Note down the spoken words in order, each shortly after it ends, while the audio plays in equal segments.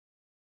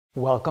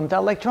Welcome to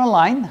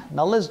lecture-online.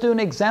 Now let's do an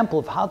example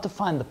of how to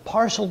find the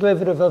partial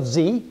derivative of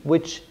z,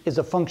 which is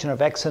a function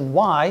of x and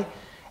y,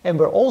 and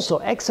where also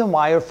x and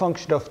y are a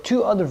function of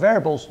two other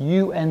variables,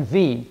 u and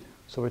v.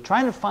 So we're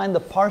trying to find the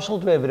partial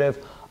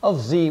derivative of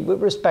z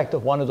with respect to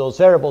one of those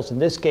variables. In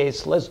this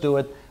case, let's do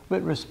it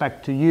with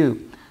respect to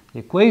u. The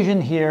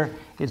equation here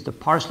is the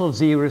partial of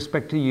z with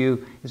respect to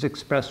u is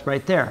expressed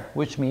right there,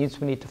 which means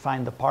we need to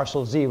find the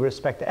partial of z with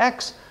respect to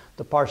x,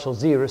 the partial of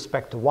z with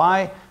respect to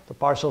y, the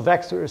partial of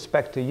x with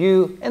respect to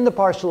u, and the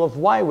partial of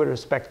y with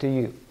respect to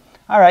u.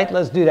 All right,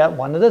 let's do that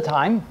one at a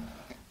time.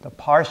 The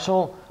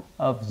partial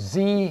of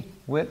z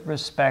with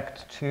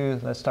respect to,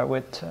 let's start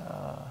with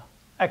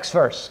x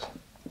first.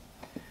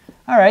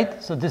 All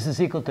right, so this is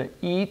equal to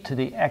e to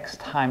the x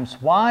times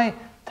y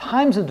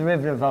times the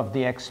derivative of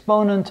the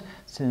exponent.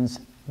 Since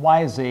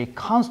y is a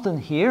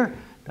constant here,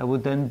 that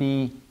would then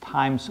be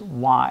times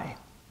y.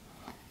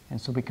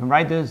 And so we can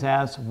write this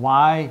as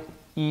y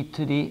e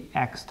to the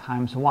x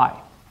times y.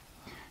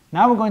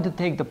 Now we're going to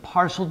take the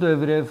partial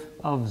derivative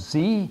of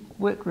z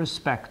with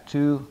respect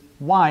to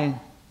y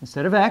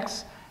instead of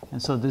x. And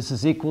so this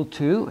is equal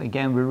to,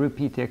 again, we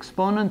repeat the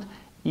exponent,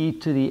 e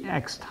to the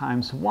x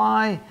times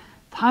y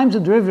times the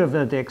derivative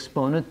of the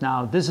exponent.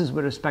 Now this is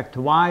with respect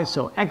to y,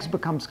 so x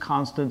becomes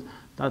constant.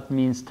 That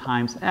means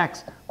times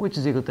x, which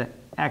is equal to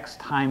x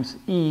times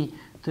e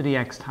to the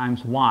x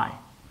times y.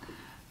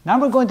 Now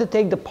we're going to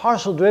take the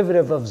partial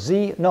derivative of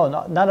z,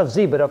 not of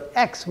z, but of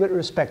x with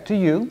respect to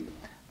u.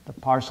 The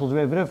partial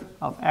derivative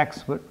of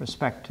x with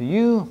respect to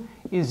u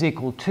is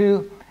equal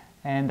to,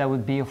 and that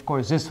would be, of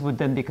course, this would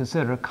then be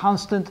considered a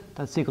constant.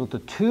 That's equal to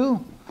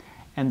 2.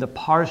 And the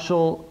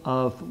partial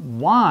of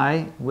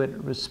y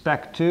with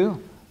respect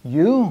to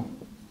u,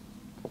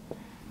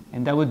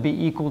 and that would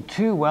be equal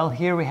to, well,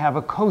 here we have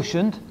a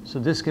quotient, so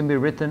this can be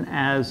written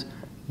as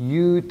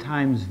u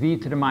times v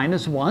to the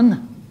minus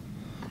 1.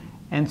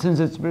 And since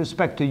it's with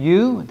respect to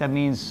u, that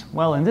means,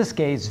 well, in this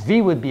case,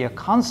 v would be a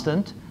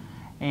constant,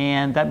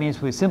 and that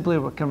means we simply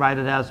can write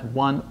it as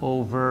 1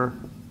 over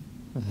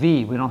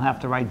v. We don't have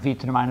to write v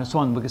to the minus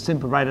 1. We can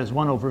simply write it as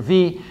 1 over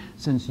v.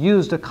 Since u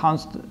is the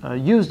constant,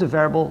 u is the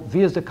variable,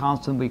 v is the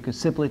constant, we could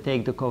simply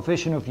take the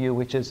coefficient of u,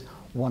 which is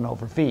 1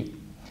 over v.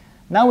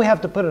 Now we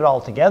have to put it all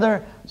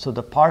together. So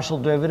the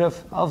partial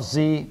derivative of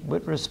z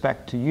with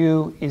respect to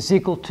u is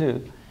equal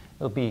to,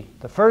 it'll be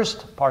the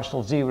first partial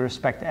of z with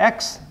respect to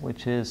x,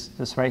 which is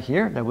this right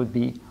here. That would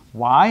be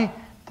y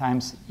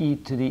times e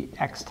to the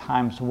x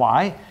times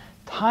y,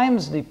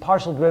 times the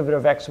partial derivative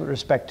of x with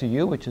respect to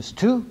u, which is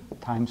 2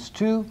 times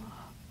 2,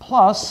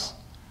 plus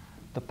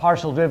the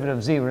partial derivative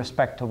of z with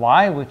respect to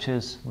y, which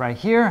is right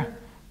here,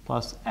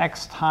 plus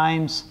x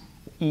times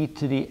e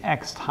to the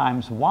x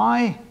times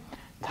y,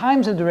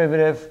 times the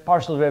derivative,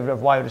 partial derivative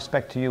of y with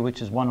respect to u,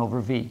 which is 1 over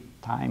v,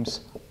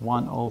 times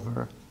 1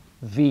 over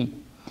v.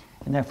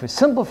 And if we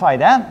simplify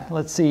that,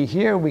 let's see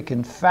here, we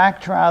can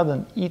factor out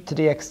an e to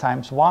the x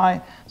times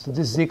y. So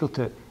this is equal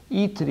to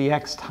e to the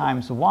x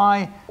times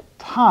y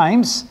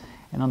times,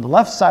 and on the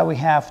left side we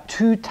have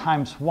 2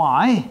 times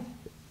y,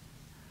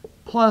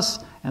 plus,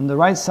 and the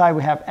right side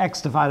we have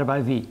x divided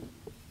by v.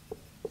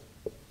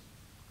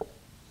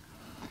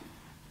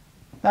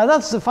 Now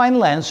that's the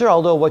final answer,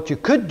 although what you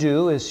could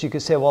do is you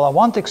could say, well, I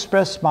want to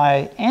express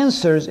my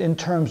answers in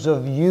terms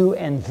of u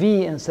and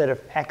v instead of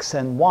x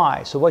and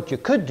y. So what you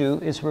could do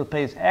is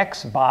replace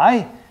x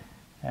by,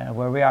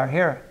 where we are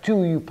here,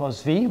 2u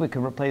plus v. We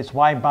can replace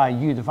y by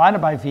u divided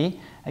by v,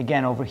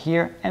 again over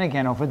here and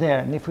again over there.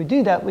 And if we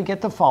do that, we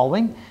get the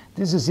following.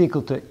 This is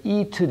equal to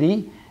e to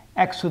the,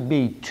 x would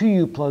be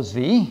 2u plus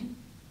v,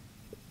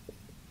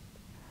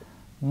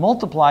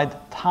 multiplied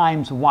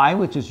times y,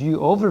 which is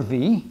u over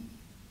v,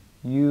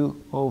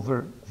 u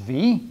over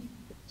v,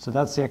 so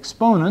that's the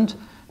exponent,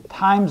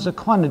 times the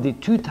quantity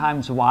 2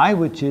 times y,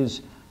 which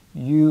is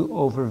u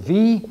over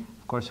v,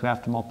 of course we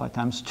have to multiply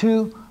times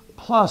 2,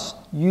 plus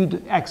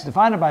x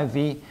divided by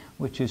v,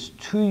 which is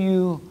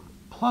 2u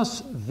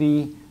plus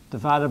v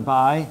divided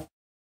by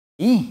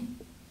e.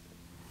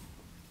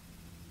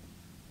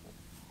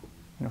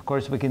 And of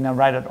course we can now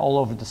write it all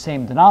over the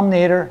same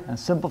denominator and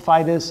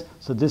simplify this,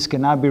 so this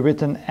can now be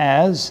written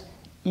as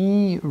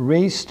e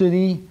raised to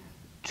the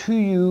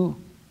 2u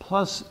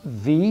plus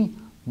v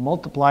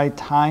multiplied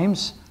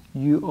times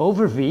u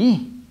over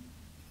v,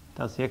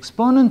 that's the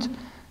exponent,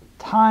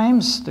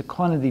 times the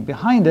quantity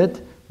behind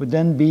it would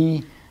then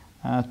be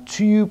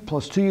 2u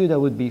plus 2u, that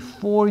would be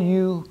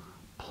 4u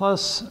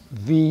plus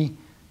v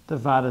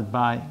divided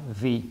by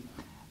v.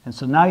 And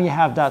so now you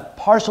have that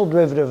partial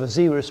derivative of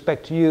z with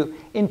respect to u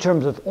in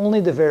terms of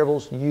only the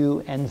variables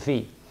u and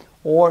v.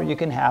 Or you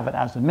can have it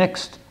as a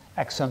mixed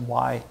x and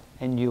y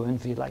and u and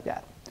v like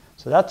that.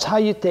 So that's how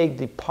you take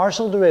the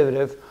partial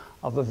derivative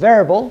of a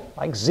variable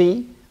like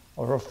z,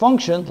 or a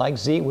function like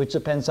z, which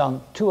depends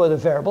on two other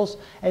variables,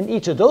 and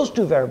each of those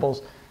two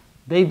variables,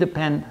 they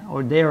depend,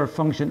 or they are a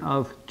function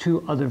of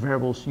two other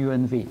variables, u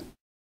and v.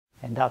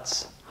 And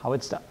that's how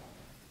it's done.